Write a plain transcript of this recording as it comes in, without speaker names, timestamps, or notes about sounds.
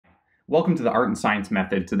Welcome to the Art and Science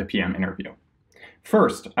Method to the PM interview.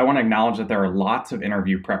 First, I want to acknowledge that there are lots of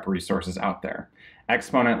interview prep resources out there.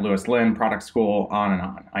 Exponent, Lewis Lynn, Product School, on and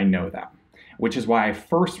on. I know that. Which is why I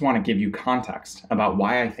first want to give you context about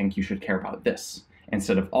why I think you should care about this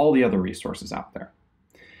instead of all the other resources out there.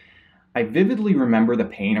 I vividly remember the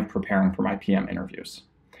pain of preparing for my PM interviews.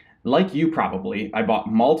 Like you probably, I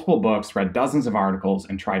bought multiple books, read dozens of articles,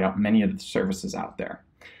 and tried out many of the services out there.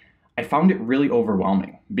 I found it really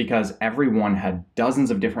overwhelming because everyone had dozens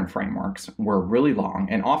of different frameworks, were really long,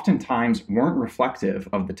 and oftentimes weren't reflective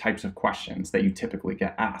of the types of questions that you typically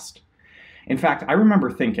get asked. In fact, I remember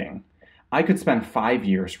thinking, I could spend 5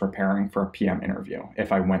 years preparing for a PM interview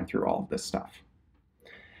if I went through all of this stuff.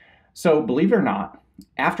 So believe it or not,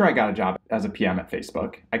 after I got a job as a PM at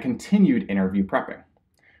Facebook, I continued interview prepping.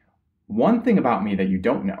 One thing about me that you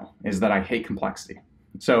don't know is that I hate complexity.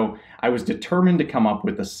 So I was determined to come up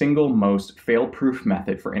with the single most fail-proof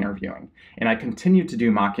method for interviewing, and I continued to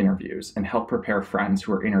do mock interviews and help prepare friends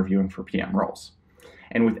who are interviewing for PM roles.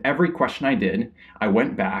 And with every question I did, I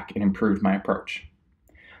went back and improved my approach.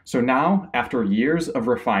 So now, after years of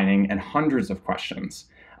refining and hundreds of questions,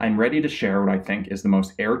 I'm ready to share what I think is the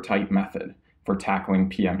most airtight method for tackling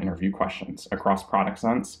PM interview questions across product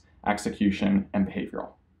sense, execution, and behavioral.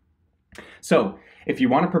 So, if you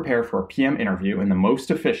want to prepare for a PM interview in the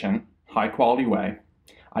most efficient, high-quality way,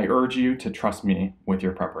 I urge you to trust me with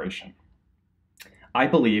your preparation. I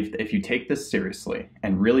believe that if you take this seriously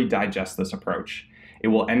and really digest this approach, it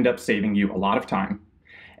will end up saving you a lot of time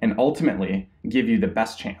and ultimately give you the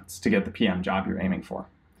best chance to get the PM job you're aiming for.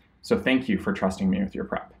 So thank you for trusting me with your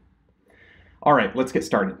prep. All right, let's get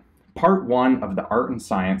started. Part 1 of the Art and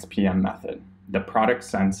Science PM method, the product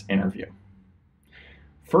sense interview.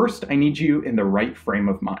 First, I need you in the right frame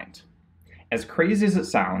of mind. As crazy as it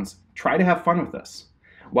sounds, try to have fun with this.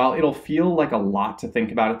 While it'll feel like a lot to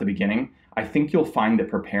think about at the beginning, I think you'll find that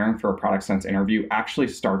preparing for a product sense interview actually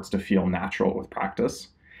starts to feel natural with practice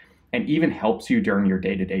and even helps you during your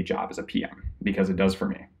day-to-day job as a PM, because it does for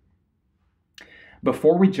me.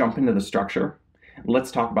 Before we jump into the structure,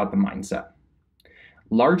 let's talk about the mindset.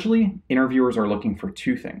 Largely, interviewers are looking for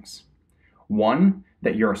 2 things. 1,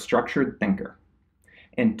 that you're a structured thinker.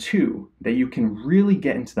 And 2, that you can really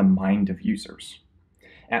get into the mind of users.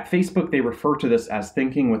 At Facebook, they refer to this as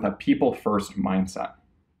thinking with a people-first mindset.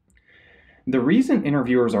 The reason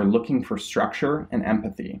interviewers are looking for structure and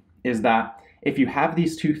empathy is that if you have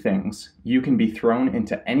these 2 things, you can be thrown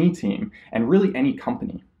into any team and really any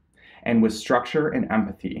company. And with structure and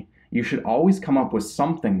empathy, you should always come up with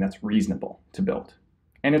something that's reasonable to build.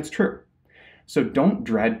 And it's true. So don't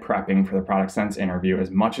dread prepping for the product sense interview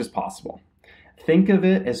as much as possible. Think of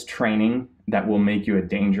it as training that will make you a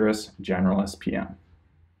dangerous generalist PM.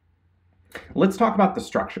 Let's talk about the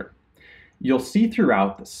structure. You'll see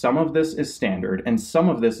throughout that some of this is standard and some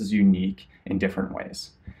of this is unique in different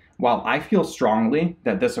ways. While I feel strongly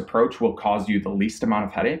that this approach will cause you the least amount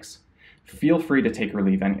of headaches, feel free to take or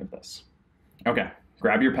leave any of this. Okay,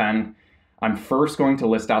 grab your pen. I'm first going to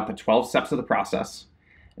list out the 12 steps of the process,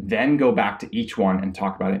 then go back to each one and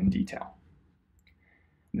talk about it in detail.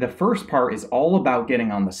 The first part is all about getting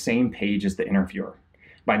on the same page as the interviewer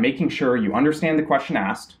by making sure you understand the question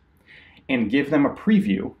asked and give them a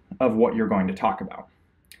preview of what you're going to talk about.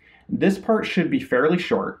 This part should be fairly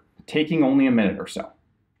short, taking only a minute or so.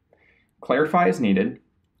 Clarify as needed,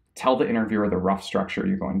 tell the interviewer the rough structure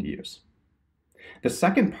you're going to use. The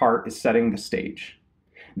second part is setting the stage.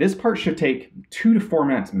 This part should take 2 to 4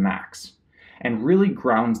 minutes max and really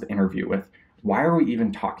grounds the interview with, why are we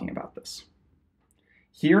even talking about this?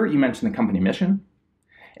 Here, you mention the company mission,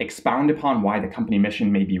 expound upon why the company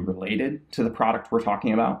mission may be related to the product we're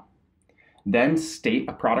talking about, then state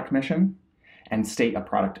a product mission, and state a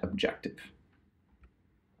product objective.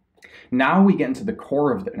 Now we get into the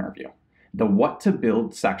core of the interview. The what to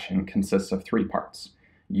build section consists of 3 parts: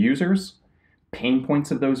 users, pain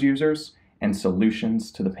points of those users, and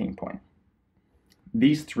solutions to the pain point.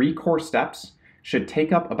 These 3 core steps should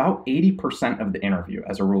take up about 80% of the interview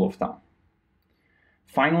as a rule of thumb.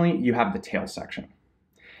 Finally, you have the tail section.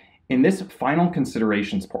 In this final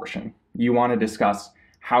considerations portion, you want to discuss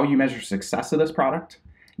how you measure success of this product,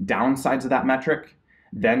 downsides of that metric,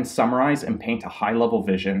 then summarize and paint a high-level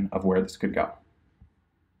vision of where this could go.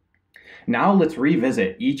 Now let's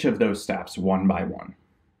revisit each of those steps one by one.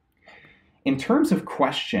 In terms of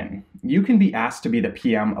question, you can be asked to be the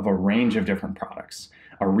PM of a range of different products.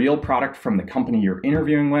 A real product from the company you're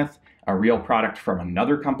interviewing with, a real product from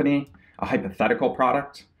another company, a hypothetical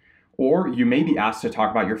product, or you may be asked to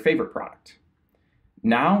talk about your favorite product.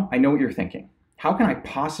 Now, I know what you're thinking. How can I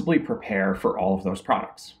possibly prepare for all of those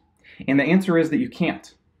products? And the answer is that you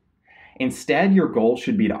can't. Instead, your goal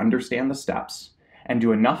should be to understand the steps and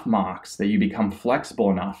do enough mocks that you become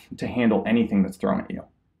flexible enough to handle anything that's thrown at you.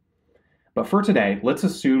 But for today, let's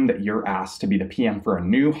assume that you're asked to be the PM for a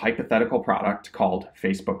new hypothetical product called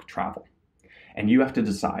Facebook Travel, and you have to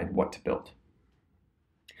decide what to build.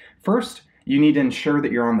 First, you need to ensure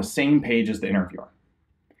that you're on the same page as the interviewer.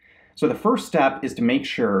 So the first step is to make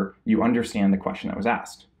sure you understand the question that was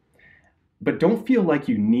asked. But don't feel like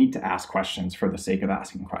you need to ask questions for the sake of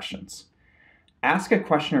asking questions. Ask a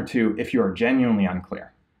question or two if you are genuinely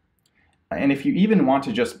unclear. And if you even want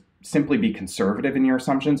to just simply be conservative in your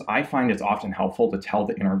assumptions, I find it's often helpful to tell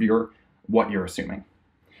the interviewer what you're assuming.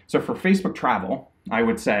 So for Facebook Travel, I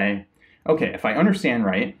would say, okay, if I understand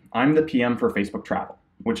right, I'm the PM for Facebook Travel,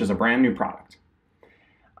 which is a brand new product.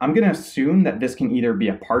 I'm going to assume that this can either be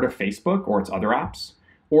a part of Facebook or its other apps,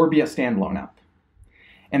 or be a standalone app.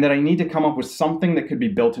 And that I need to come up with something that could be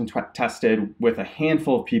built and tested with a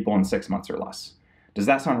handful of people in 6 months or less. Does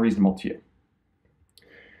that sound reasonable to you?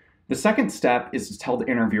 The second step is to tell the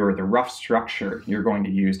interviewer the rough structure you're going to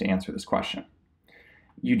use to answer this question.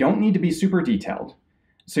 You don't need to be super detailed,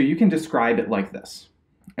 so you can describe it like this.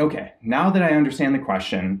 Okay, now that I understand the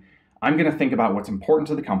question, I'm going to think about what's important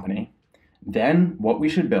to the company, then what we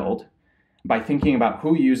should build, by thinking about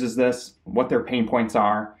who uses this, what their pain points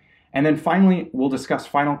are, and then finally, we'll discuss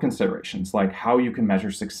final considerations like how you can measure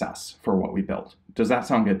success for what we build. Does that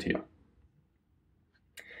sound good to you?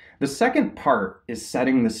 The second part is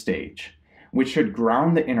setting the stage, which should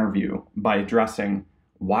ground the interview by addressing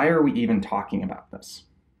why are we even talking about this?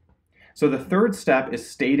 So the third step is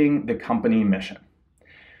stating the company mission.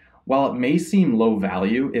 While it may seem low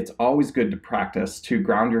value, it's always good to practice to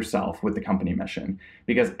ground yourself with the company mission,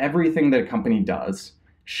 because everything that a company does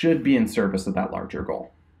should be in service of that larger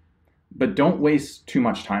goal. But don't waste too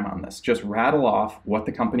much time on this. Just rattle off what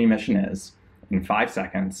the company mission is in 5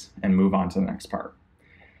 seconds and move on to the next part.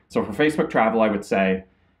 So for Facebook Travel, I would say,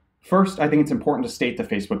 first, I think it's important to state the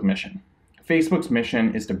Facebook mission. Facebook's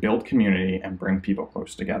mission is to build community and bring people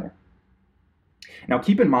close together. Now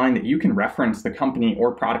keep in mind that you can reference the company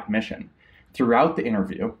or product mission throughout the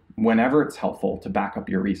interview whenever it's helpful to back up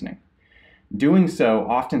your reasoning. Doing so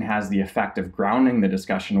often has the effect of grounding the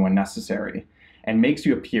discussion when necessary and makes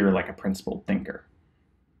you appear like a principled thinker.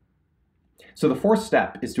 So the fourth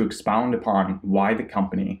step is to expound upon why the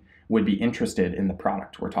company would be interested in the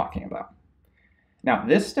product we're talking about. Now,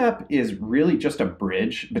 this step is really just a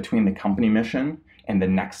bridge between the company mission and the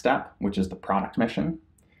next step, which is the product mission.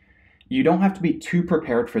 You don't have to be too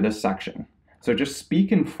prepared for this section, so just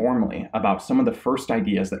speak informally about some of the first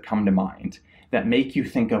ideas that come to mind that make you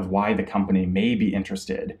think of why the company may be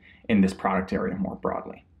interested in this product area more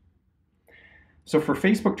broadly. So for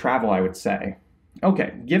Facebook Travel, I would say,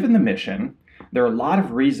 okay, given the mission, there are a lot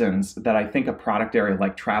of reasons that I think a product area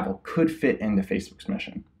like travel could fit into Facebook's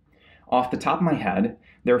mission. Off the top of my head,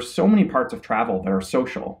 there are so many parts of travel that are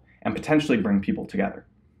social and potentially bring people together.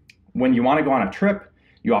 When you want to go on a trip,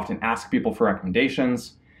 you often ask people for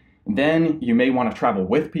recommendations. Then you may want to travel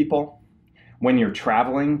with people. When you're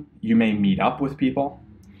traveling, you may meet up with people.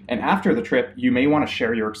 And after the trip, you may want to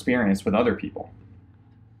share your experience with other people.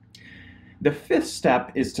 The fifth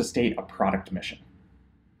step is to state a product mission.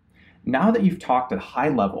 Now that you've talked at a high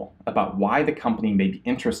level about why the company may be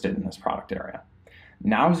interested in this product area,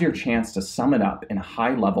 now's your chance to sum it up in a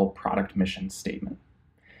high-level product mission statement.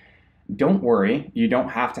 Don't worry, you don't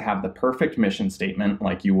have to have the perfect mission statement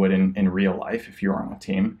like you would in real life if you're on a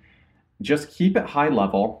team. Just keep it high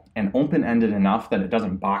level and open-ended enough that it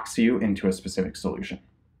doesn't box you into a specific solution.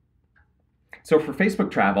 So for Facebook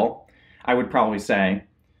Travel, I would probably say,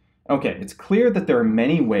 okay, it's clear that there are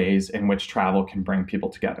many ways in which travel can bring people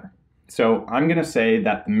together. So I'm going to say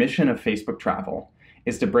that the mission of Facebook Travel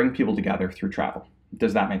is to bring people together through travel.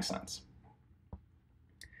 Does that make sense?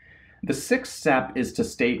 The sixth step is to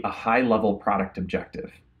state a high-level product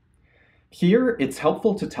objective. Here, it's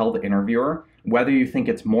helpful to tell the interviewer whether you think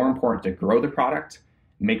it's more important to grow the product,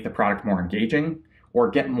 make the product more engaging, or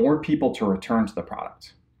get more people to return to the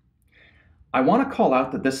product. I want to call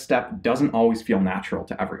out that this step doesn't always feel natural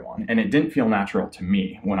to everyone, and it didn't feel natural to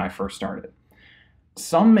me when I first started.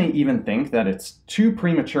 Some may even think that it's too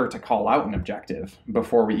premature to call out an objective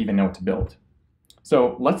before we even know what to build.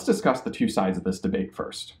 So let's discuss the two sides of this debate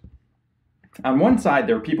first. On one side,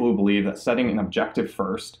 there are people who believe that setting an objective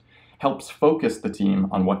first helps focus the team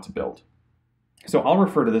on what to build. So I'll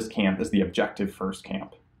refer to this camp as the objective first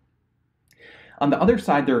camp. On the other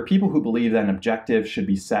side, there are people who believe that an objective should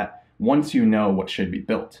be set once you know what should be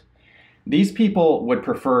built. These people would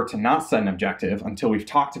prefer to not set an objective until we've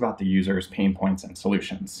talked about the user's pain points and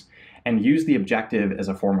solutions, and use the objective as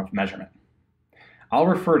a form of measurement. I'll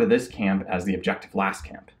refer to this camp as the objective last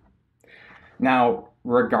camp. Now,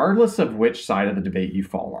 regardless of which side of the debate you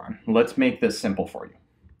fall on, let's make this simple for you.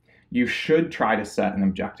 You should try to set an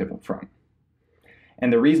objective up front.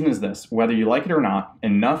 And the reason is this: whether you like it or not,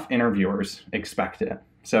 enough interviewers expect it.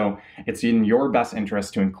 So it's in your best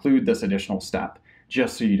interest to include this additional step,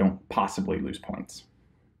 just so you don't possibly lose points.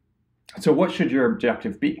 So what should your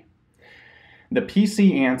objective be? The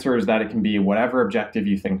PC answer is that it can be whatever objective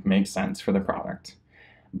you think makes sense for the product.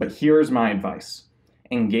 But here's my advice.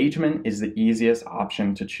 Engagement is the easiest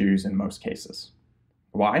option to choose in most cases.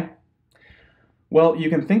 Why? Well, you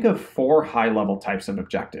can think of 4 high-level types of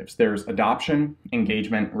objectives. There's adoption,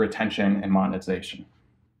 engagement, retention, and monetization.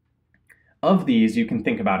 Of these, you can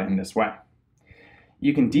think about it in this way.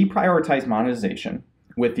 You can deprioritize monetization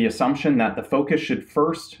with the assumption that the focus should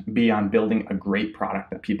first be on building a great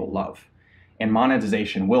product that people love, and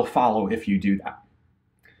monetization will follow if you do that.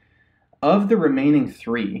 Of the remaining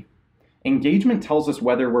 3, engagement tells us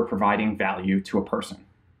whether we're providing value to a person.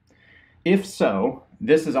 If so,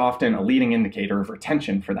 this is often a leading indicator of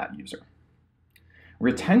retention for that user.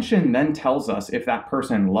 Retention then tells us if that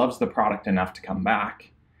person loves the product enough to come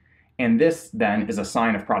back, and this then is a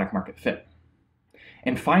sign of product market fit.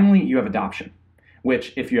 And finally, you have adoption,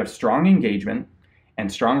 which, if you have strong engagement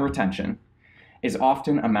and strong retention, is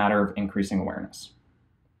often a matter of increasing awareness.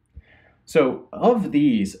 So of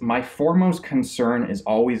these, my foremost concern is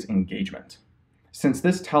always engagement, since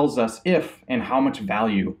this tells us if and how much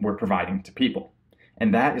value we're providing to people,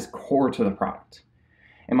 and that is core to the product.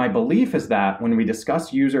 And my belief is that when we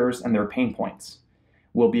discuss users and their pain points,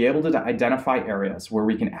 we'll be able to identify areas where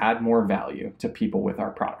we can add more value to people with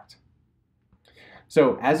our product.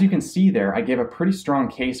 So as you can see there, I gave a pretty strong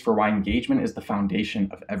case for why engagement is the foundation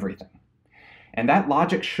of everything. And that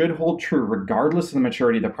logic should hold true regardless of the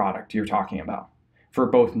maturity of the product you're talking about. For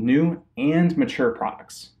both new and mature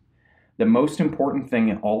products, the most important thing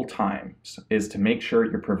at all times is to make sure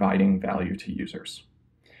you're providing value to users.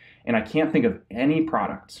 And I can't think of any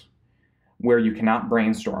product where you cannot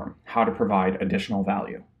brainstorm how to provide additional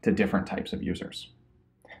value to different types of users.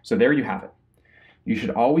 So there you have it. You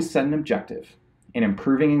should always set an objective, and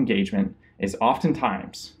improving engagement is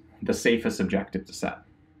oftentimes the safest objective to set.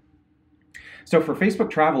 So for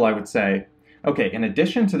Facebook Travel, I would say, okay, in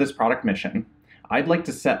addition to this product mission, I'd like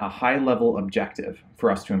to set a high-level objective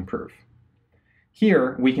for us to improve.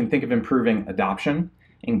 Here, we can think of improving adoption,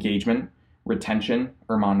 engagement, retention,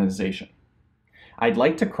 or monetization. I'd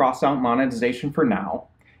like to cross out monetization for now,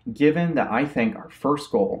 given that I think our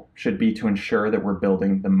first goal should be to ensure that we're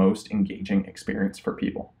building the most engaging experience for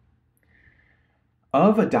people.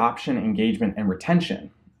 Of adoption, engagement, and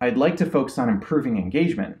retention, I'd like to focus on improving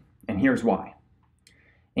engagement, and here's why.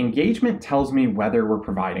 Engagement tells me whether we're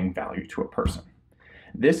providing value to a person.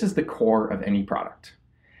 This is the core of any product,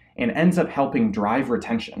 and ends up helping drive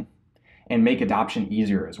retention and make adoption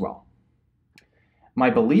easier as well. My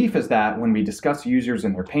belief is that when we discuss users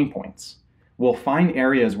and their pain points, we'll find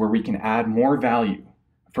areas where we can add more value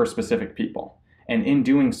for specific people, and in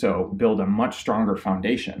doing so, build a much stronger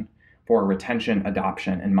foundation for retention,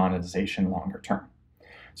 adoption, and monetization longer term.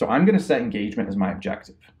 So I'm going to set engagement as my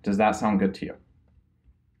objective. Does that sound good to you?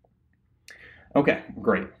 Okay,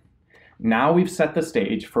 great. Now we've set the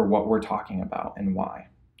stage for what we're talking about and why.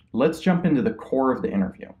 Let's jump into the core of the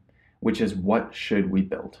interview, which is what should we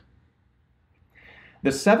build? The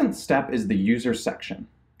 7th step is the user section.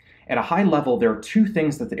 At a high level, there are 2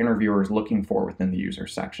 things that the interviewer is looking for within the user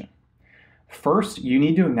section. First, you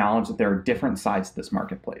need to acknowledge that there are different sides to this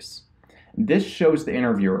marketplace. This shows the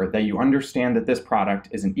interviewer that you understand that this product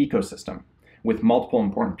is an ecosystem with multiple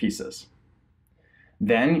important pieces.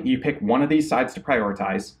 Then you pick one of these sides to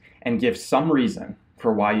prioritize and give some reason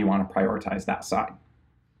for why you want to prioritize that side.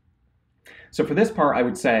 So for this part, I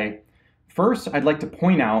would say, first, I'd like to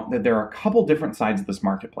point out that there are a couple different sides of this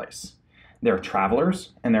marketplace. There are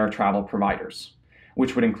travelers and there are travel providers,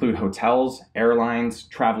 which would include hotels, airlines,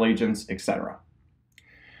 travel agents, etc.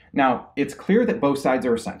 Now, it's clear that both sides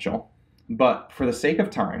are essential, but for the sake of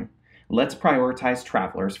time, let's prioritize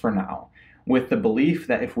travelers for now, with the belief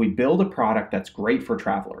that if we build a product that's great for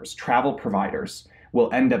travelers, travel providers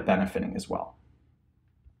will end up benefiting as well.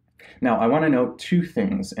 Now, I want to note 2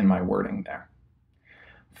 things in my wording there.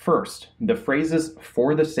 First, the phrases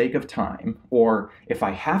 "for the sake of time" or "if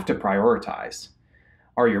I have to prioritize"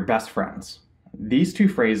 are your best friends. These 2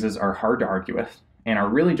 phrases are hard to argue with and are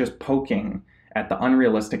really just poking at the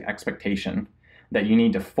unrealistic expectation that you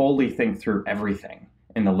need to fully think through everything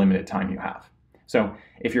in the limited time you have. So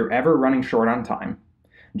if you're ever running short on time,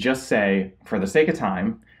 just say "for the sake of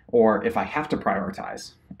time" or "if I have to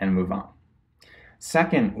prioritize" and move on.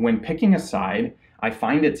 Second, when picking a side, I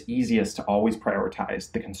find it's easiest to always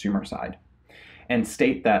prioritize the consumer side and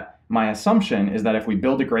state that my assumption is that if we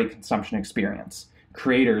build a great consumption experience,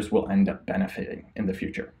 creators will end up benefiting in the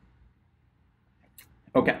future.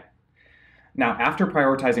 Okay, now after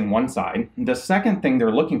prioritizing one side, the second thing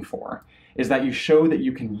they're looking for is that you show that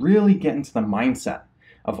you can really get into the mindset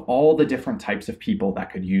of all the different types of people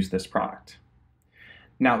that could use this product.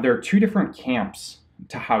 Now, there are two different camps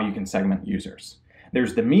to how you can segment users.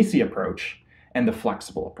 There's the MECE approach and the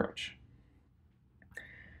flexible approach.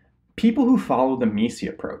 People who follow the MECE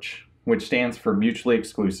approach, which stands for mutually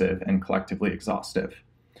exclusive and collectively exhaustive,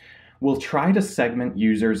 will try to segment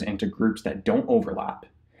users into groups that don't overlap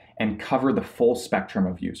and cover the full spectrum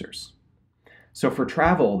of users. So for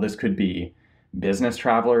travel, this could be business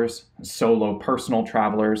travelers, solo personal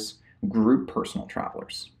travelers, group personal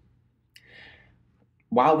travelers.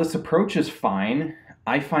 While this approach is fine,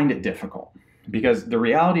 I find it difficult because the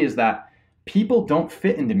reality is that people don't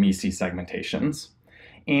fit into MECE segmentations,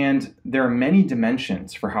 and there are many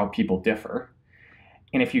dimensions for how people differ.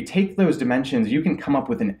 And if you take those dimensions, you can come up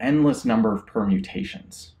with an endless number of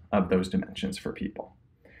permutations of those dimensions for people.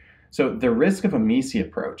 So the risk of a MECE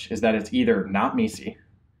approach is that it's either not MECE,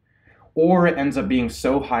 or it ends up being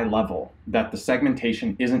so high level that the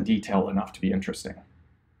segmentation isn't detailed enough to be interesting,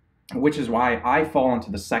 which is why I fall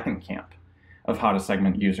into the second camp of how to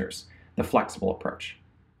segment users, the flexible approach.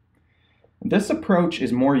 This approach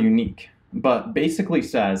is more unique, but basically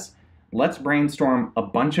says, let's brainstorm a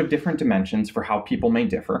bunch of different dimensions for how people may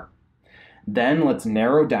differ. Then let's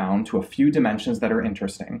narrow down to a few dimensions that are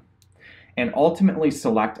interesting, and ultimately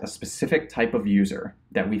select a specific type of user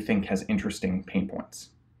that we think has interesting pain points.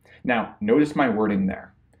 Now, notice my wording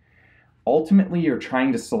there. Ultimately, you're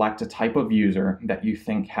trying to select a type of user that you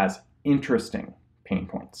think has interesting pain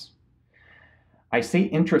points. I say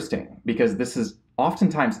interesting because this is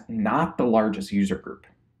oftentimes not the largest user group.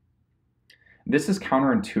 This is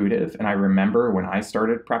counterintuitive, and I remember when I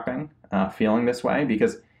started prepping feeling this way,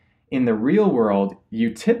 because in the real world,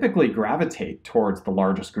 you typically gravitate towards the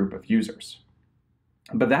largest group of users.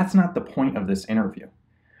 But that's not the point of this interview.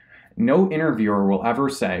 No interviewer will ever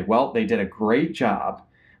say, well, they did a great job,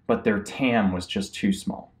 but their TAM was just too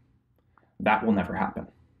small. That will never happen.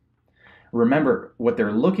 Remember, what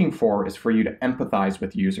they're looking for is for you to empathize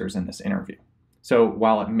with users in this interview. So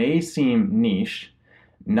while it may seem niche,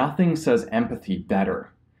 nothing says empathy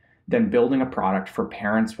better than building a product for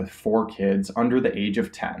parents with 4 kids under the age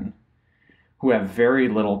of 10 who have very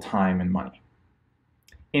little time and money.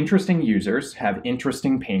 Interesting users have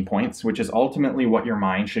interesting pain points, which is ultimately what your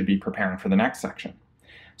mind should be preparing for the next section.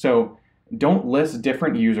 So don't list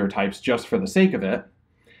different user types just for the sake of it,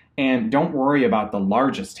 and don't worry about the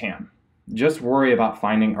largest TAM. Just worry about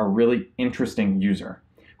finding a really interesting user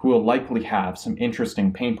who will likely have some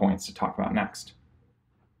interesting pain points to talk about next.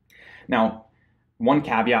 Now, one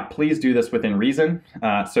caveat, please do this within reason.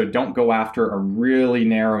 So don't go after a really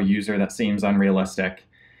narrow user that seems unrealistic,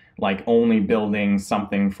 like only building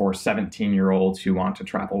something for 17-year-olds who want to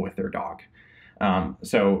travel with their dog.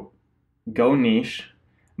 So go niche,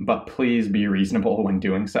 but please be reasonable when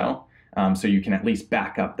doing so, so you can at least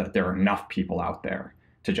back up that there are enough people out there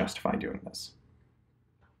to justify doing this.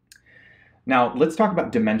 Now, let's talk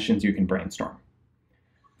about dimensions you can brainstorm.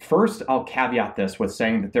 First, I'll caveat this with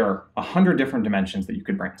saying that there are 100 different dimensions that you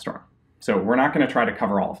could brainstorm. So we're not going to try to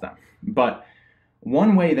cover all of them. But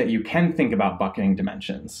one way that you can think about bucketing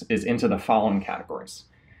dimensions is into the following categories: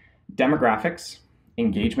 demographics,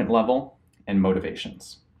 engagement level, and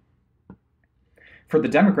motivations. For the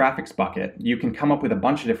demographics bucket, you can come up with a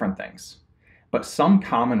bunch of different things. But some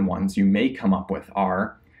common ones you may come up with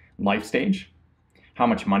are life stage, how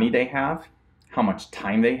much money they have, how much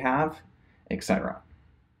time they have, etc.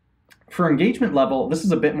 For engagement level, this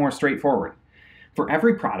is a bit more straightforward. For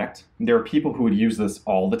every product, there are people who would use this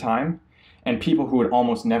all the time and people who would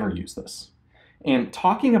almost never use this. And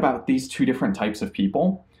talking about these two different types of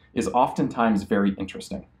people is oftentimes very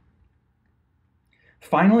interesting.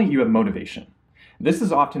 Finally, you have motivation. This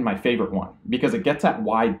is often my favorite one because it gets at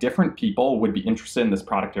why different people would be interested in this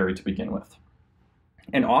product area to begin with.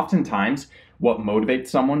 And oftentimes, what motivates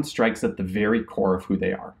someone strikes at the very core of who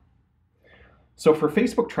they are. So for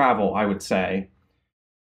Facebook travel, I would say